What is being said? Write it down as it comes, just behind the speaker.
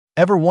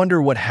Ever wonder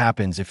what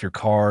happens if your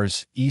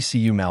car's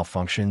ECU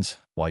malfunctions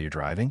while you're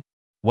driving?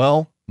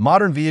 Well,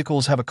 modern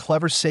vehicles have a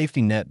clever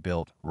safety net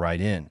built right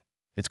in.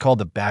 It's called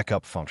the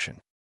backup function.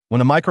 When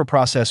the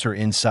microprocessor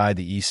inside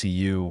the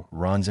ECU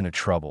runs into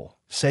trouble,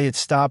 say it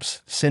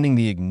stops sending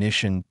the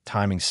ignition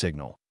timing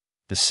signal,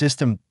 the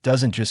system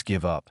doesn't just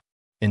give up.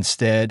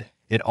 Instead,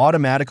 it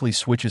automatically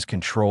switches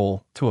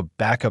control to a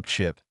backup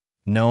chip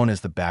known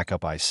as the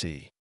backup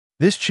IC.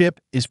 This chip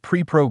is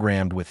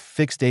pre-programmed with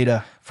fixed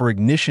data for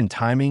ignition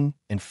timing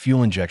and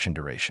fuel injection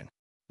duration.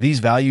 These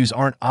values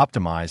aren't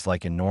optimized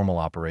like in normal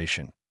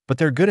operation, but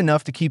they're good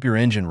enough to keep your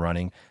engine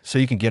running so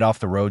you can get off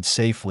the road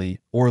safely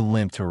or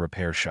limp to a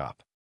repair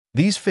shop.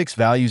 These fixed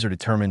values are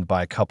determined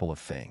by a couple of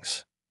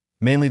things.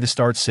 Mainly the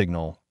start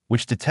signal,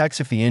 which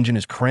detects if the engine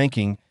is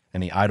cranking,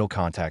 and the idle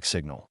contact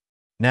signal.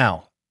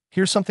 Now,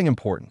 here's something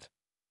important.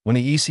 When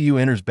the ECU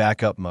enters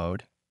backup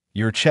mode,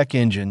 your check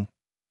engine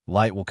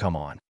light will come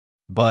on.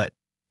 But,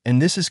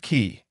 and this is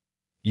key,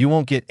 you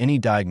won't get any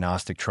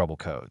diagnostic trouble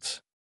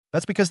codes.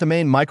 That's because the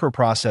main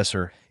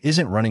microprocessor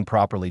isn't running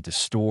properly to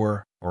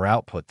store or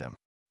output them.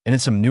 And in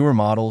some newer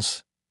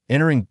models,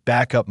 entering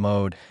backup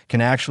mode can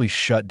actually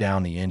shut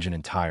down the engine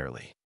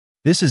entirely.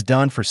 This is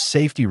done for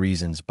safety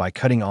reasons by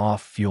cutting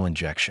off fuel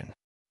injection.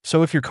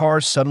 So if your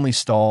car suddenly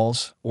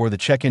stalls or the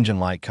check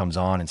engine light comes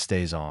on and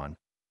stays on,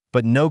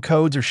 but no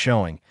codes are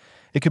showing,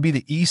 it could be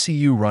the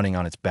ECU running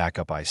on its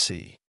backup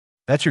IC.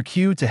 That's your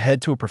cue to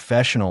head to a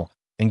professional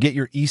and get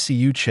your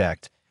ECU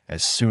checked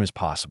as soon as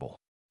possible.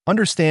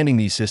 Understanding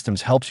these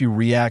systems helps you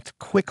react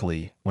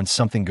quickly when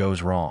something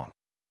goes wrong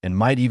and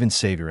might even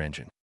save your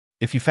engine.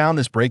 If you found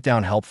this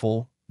breakdown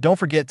helpful, don't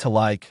forget to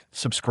like,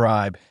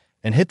 subscribe,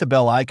 and hit the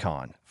bell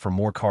icon for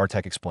more car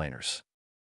tech explainers.